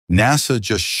NASA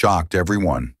just shocked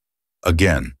everyone.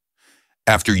 Again.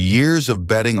 After years of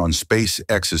betting on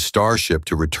SpaceX's Starship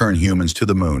to return humans to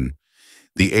the moon,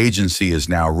 the agency is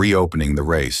now reopening the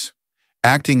race.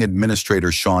 Acting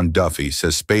Administrator Sean Duffy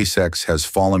says SpaceX has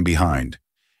fallen behind,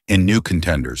 and new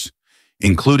contenders,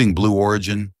 including Blue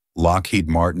Origin, Lockheed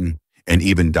Martin, and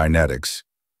even Dynetics,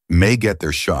 may get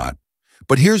their shot.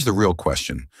 But here's the real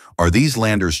question. Are these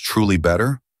landers truly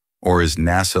better, or is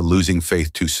NASA losing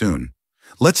faith too soon?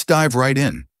 Let's dive right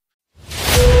in.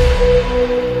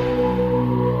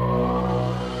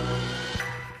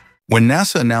 When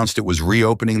NASA announced it was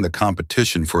reopening the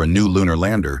competition for a new lunar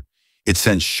lander, it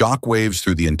sent shockwaves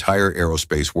through the entire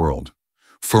aerospace world.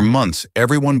 For months,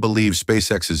 everyone believed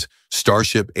SpaceX's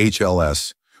Starship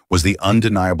HLS was the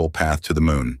undeniable path to the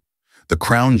moon, the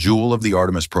crown jewel of the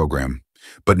Artemis program.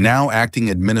 But now Acting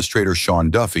Administrator Sean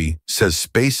Duffy says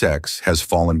SpaceX has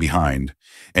fallen behind,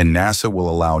 and NASA will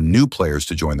allow new players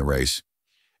to join the race.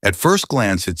 At first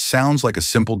glance, it sounds like a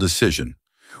simple decision,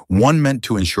 one meant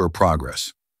to ensure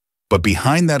progress. But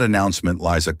behind that announcement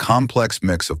lies a complex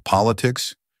mix of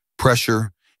politics,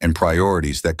 pressure, and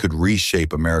priorities that could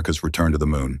reshape America's return to the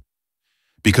moon.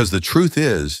 Because the truth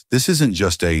is, this isn't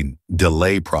just a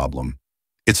delay problem,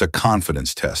 it's a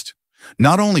confidence test.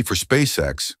 Not only for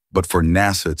SpaceX, but for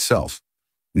NASA itself.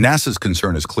 NASA's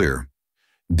concern is clear.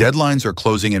 Deadlines are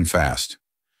closing in fast.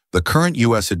 The current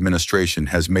U.S. administration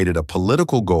has made it a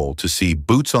political goal to see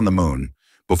boots on the moon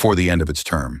before the end of its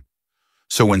term.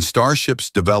 So when Starship's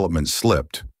development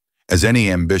slipped, as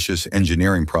any ambitious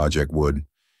engineering project would,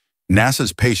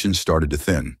 NASA's patience started to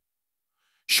thin.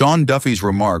 Sean Duffy's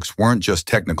remarks weren't just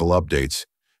technical updates,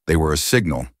 they were a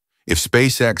signal. If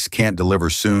SpaceX can't deliver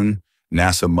soon,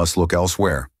 NASA must look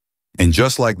elsewhere. And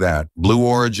just like that, Blue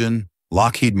Origin,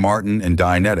 Lockheed Martin, and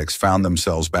Dynetics found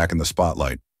themselves back in the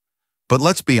spotlight. But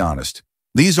let's be honest,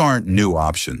 these aren't new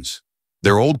options.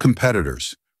 They're old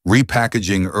competitors,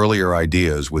 repackaging earlier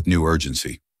ideas with new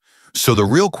urgency. So the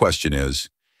real question is,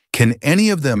 can any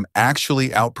of them actually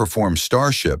outperform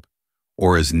Starship,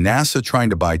 or is NASA trying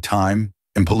to buy time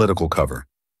and political cover?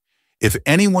 If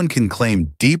anyone can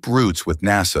claim deep roots with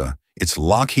NASA, it's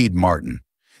Lockheed Martin.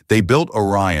 They built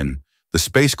Orion, the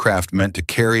spacecraft meant to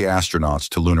carry astronauts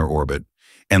to lunar orbit.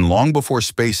 And long before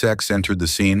SpaceX entered the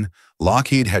scene,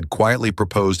 Lockheed had quietly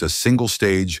proposed a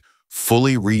single-stage,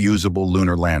 fully reusable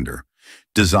lunar lander,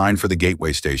 designed for the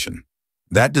Gateway Station.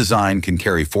 That design can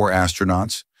carry 4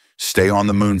 astronauts, stay on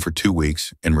the moon for 2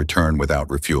 weeks, and return without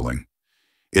refueling.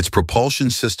 Its propulsion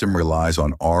system relies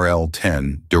on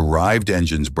RL-10 derived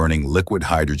engines burning liquid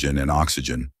hydrogen and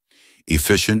oxygen,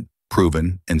 efficient,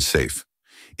 proven, and safe.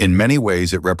 In many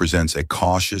ways, it represents a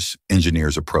cautious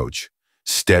engineer's approach,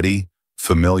 steady,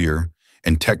 familiar,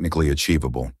 and technically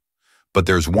achievable. But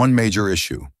there's one major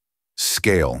issue: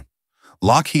 scale.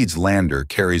 Lockheed's lander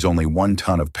carries only 1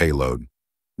 ton of payload.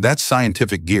 That's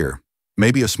scientific gear,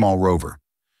 maybe a small rover.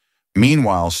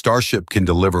 Meanwhile, Starship can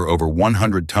deliver over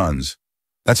 100 tons.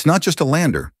 That's not just a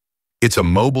lander, it's a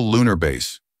mobile lunar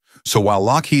base. So while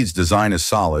Lockheed's design is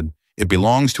solid, it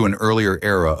belongs to an earlier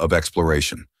era of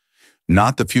exploration,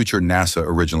 not the future NASA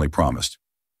originally promised.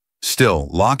 Still,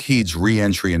 Lockheed's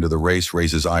re-entry into the race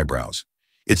raises eyebrows.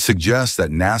 It suggests that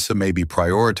NASA may be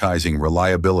prioritizing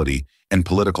reliability and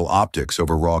political optics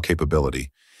over raw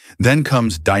capability. Then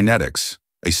comes Dynetics,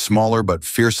 a smaller but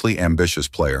fiercely ambitious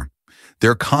player.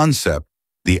 Their concept,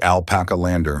 the Alpaca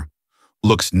lander,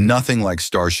 looks nothing like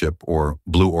Starship or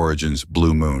Blue Origin's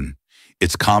Blue Moon.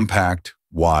 It's compact,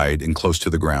 wide, and close to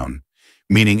the ground,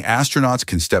 meaning astronauts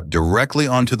can step directly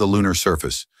onto the lunar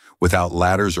surface without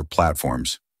ladders or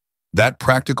platforms. That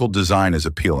practical design is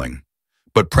appealing.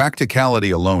 But practicality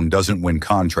alone doesn't win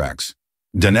contracts.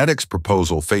 Dynetics'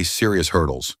 proposal faced serious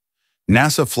hurdles.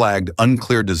 NASA flagged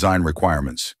unclear design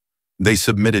requirements. They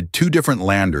submitted 2 different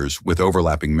landers with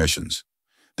overlapping missions.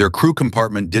 Their crew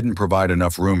compartment didn't provide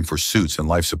enough room for suits and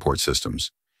life support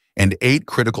systems. And 8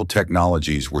 critical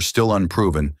technologies were still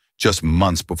unproven just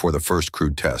months before the first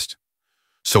crewed test.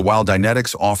 So while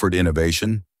Dynetics offered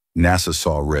innovation, NASA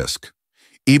saw risk.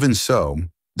 Even so,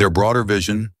 their broader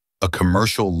vision, a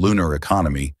commercial lunar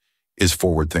economy, is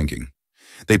forward-thinking.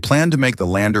 They plan to make the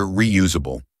lander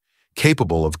reusable,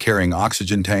 capable of carrying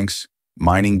oxygen tanks,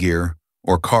 mining gear,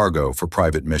 or cargo for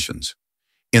private missions.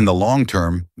 In the long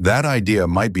term, that idea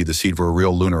might be the seed for a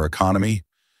real lunar economy,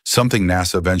 something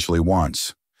NASA eventually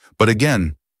wants. But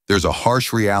again, there's a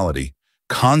harsh reality.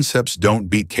 Concepts don't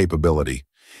beat capability.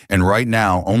 And right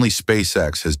now, only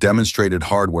SpaceX has demonstrated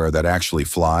hardware that actually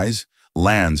flies,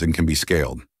 lands, and can be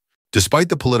scaled. Despite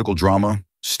the political drama,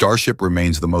 Starship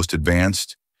remains the most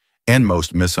advanced and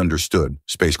most misunderstood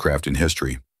spacecraft in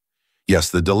history. Yes,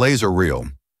 the delays are real,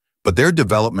 but they're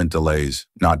development delays,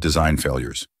 not design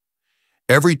failures.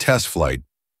 Every test flight,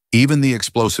 even the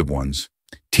explosive ones,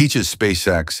 teaches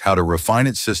SpaceX how to refine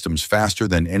its systems faster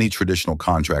than any traditional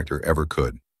contractor ever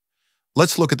could.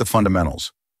 Let's look at the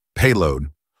fundamentals. Payload,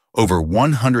 over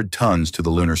 100 tons to the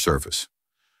lunar surface.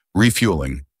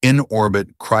 Refueling,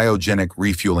 in-orbit cryogenic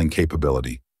refueling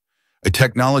capability, a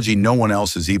technology no one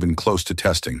else is even close to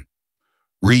testing.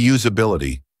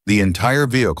 Reusability, the entire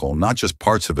vehicle, not just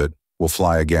parts of it, will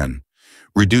fly again,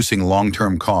 reducing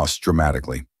long-term costs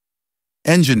dramatically.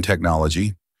 Engine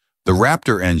technology, the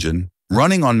Raptor engine,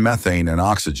 running on methane and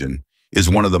oxygen, is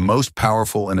one of the most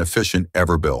powerful and efficient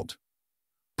ever built.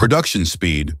 Production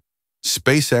speed,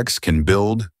 SpaceX can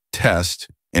build, test,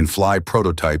 and fly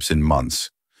prototypes in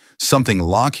months, something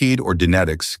Lockheed or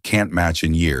Dynetics can't match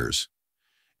in years.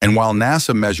 And while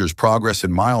NASA measures progress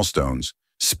in milestones,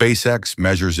 SpaceX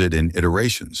measures it in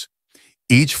iterations.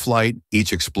 Each flight,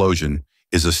 each explosion,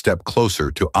 is a step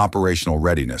closer to operational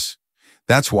readiness.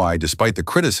 That's why, despite the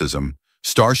criticism,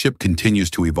 Starship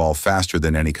continues to evolve faster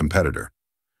than any competitor.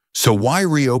 So why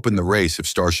reopen the race if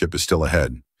Starship is still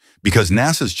ahead? Because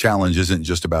NASA's challenge isn't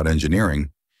just about engineering,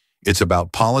 it's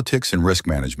about politics and risk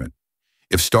management.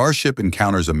 If Starship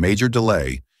encounters a major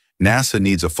delay, NASA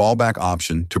needs a fallback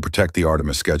option to protect the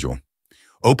Artemis schedule.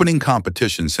 Opening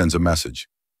competition sends a message.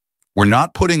 We're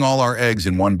not putting all our eggs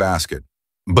in one basket.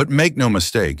 But make no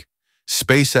mistake,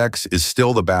 SpaceX is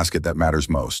still the basket that matters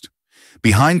most.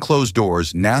 Behind closed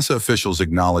doors, NASA officials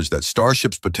acknowledge that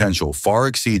Starship's potential far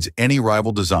exceeds any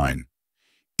rival design.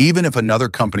 Even if another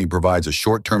company provides a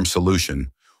short-term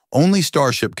solution, only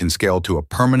Starship can scale to a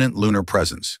permanent lunar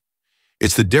presence.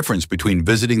 It's the difference between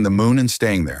visiting the moon and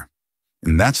staying there.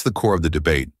 And that's the core of the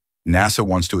debate. NASA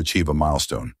wants to achieve a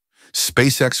milestone.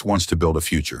 SpaceX wants to build a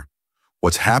future.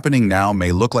 What's happening now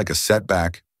may look like a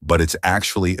setback, but it's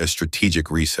actually a strategic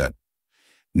reset.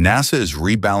 NASA is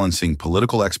rebalancing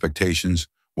political expectations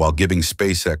while giving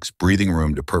SpaceX breathing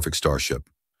room to perfect Starship.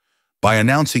 By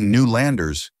announcing new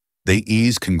landers, they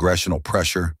ease congressional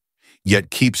pressure, yet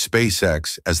keep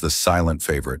SpaceX as the silent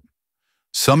favorite.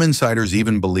 Some insiders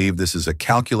even believe this is a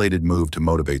calculated move to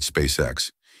motivate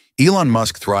SpaceX. Elon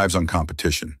Musk thrives on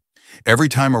competition. Every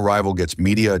time a rival gets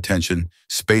media attention,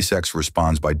 SpaceX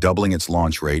responds by doubling its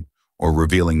launch rate or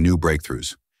revealing new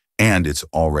breakthroughs. And it's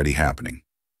already happening.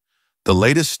 The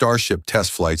latest Starship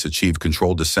test flights achieved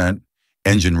controlled descent,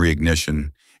 engine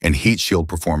reignition, and heat shield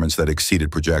performance that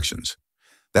exceeded projections.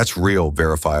 That's real,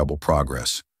 verifiable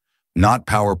progress, not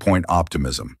PowerPoint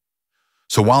optimism.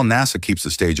 So while NASA keeps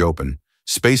the stage open,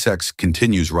 SpaceX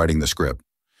continues writing the script.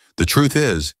 The truth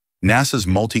is, NASA's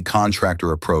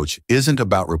multi-contractor approach isn't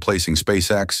about replacing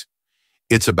SpaceX,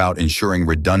 it's about ensuring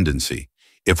redundancy.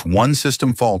 If one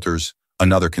system falters,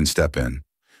 another can step in.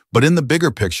 But in the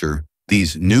bigger picture,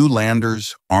 these new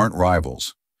landers aren't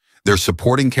rivals. They're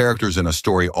supporting characters in a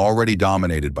story already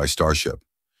dominated by Starship.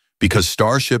 Because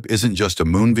Starship isn't just a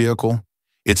moon vehicle,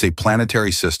 it's a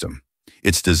planetary system.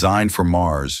 It's designed for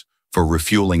Mars, for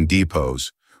refueling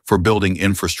depots, for building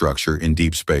infrastructure in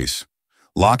deep space.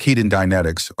 Lockheed and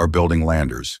Dynetics are building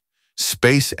landers.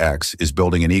 SpaceX is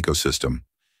building an ecosystem,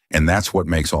 and that's what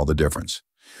makes all the difference.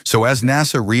 So as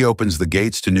NASA reopens the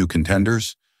gates to new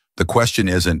contenders, the question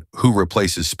isn't who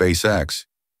replaces SpaceX,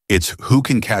 it's who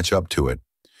can catch up to it.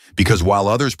 Because while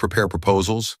others prepare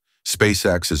proposals,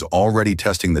 SpaceX is already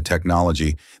testing the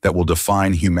technology that will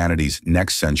define humanity's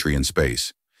next century in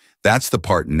space. That's the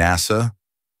part NASA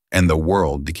and the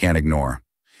world can't ignore.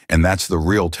 And that's the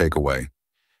real takeaway.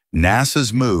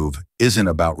 NASA's move isn't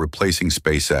about replacing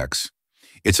SpaceX.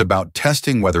 It's about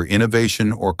testing whether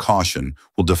innovation or caution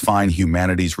will define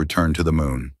humanity's return to the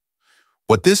moon.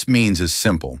 What this means is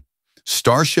simple.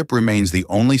 Starship remains the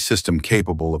only system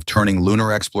capable of turning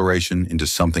lunar exploration into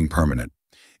something permanent.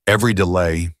 Every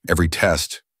delay, every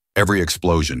test, every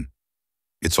explosion,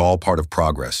 it's all part of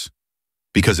progress.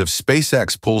 Because if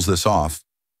SpaceX pulls this off,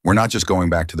 we're not just going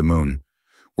back to the moon,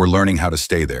 we're learning how to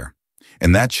stay there.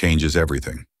 And that changes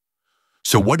everything.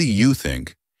 So what do you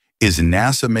think? Is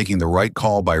NASA making the right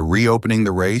call by reopening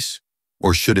the race,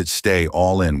 or should it stay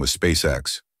all in with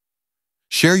SpaceX?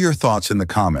 Share your thoughts in the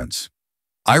comments.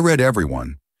 I read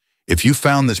everyone. If you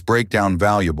found this breakdown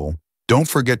valuable, don't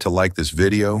forget to like this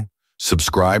video,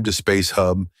 subscribe to Space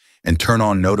Hub, and turn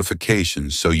on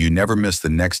notifications so you never miss the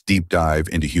next deep dive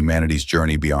into humanity's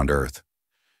journey beyond Earth.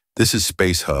 This is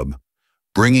Space Hub,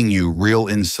 bringing you real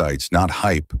insights, not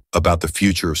hype, about the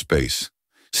future of space.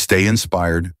 Stay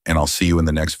inspired, and I'll see you in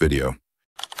the next video.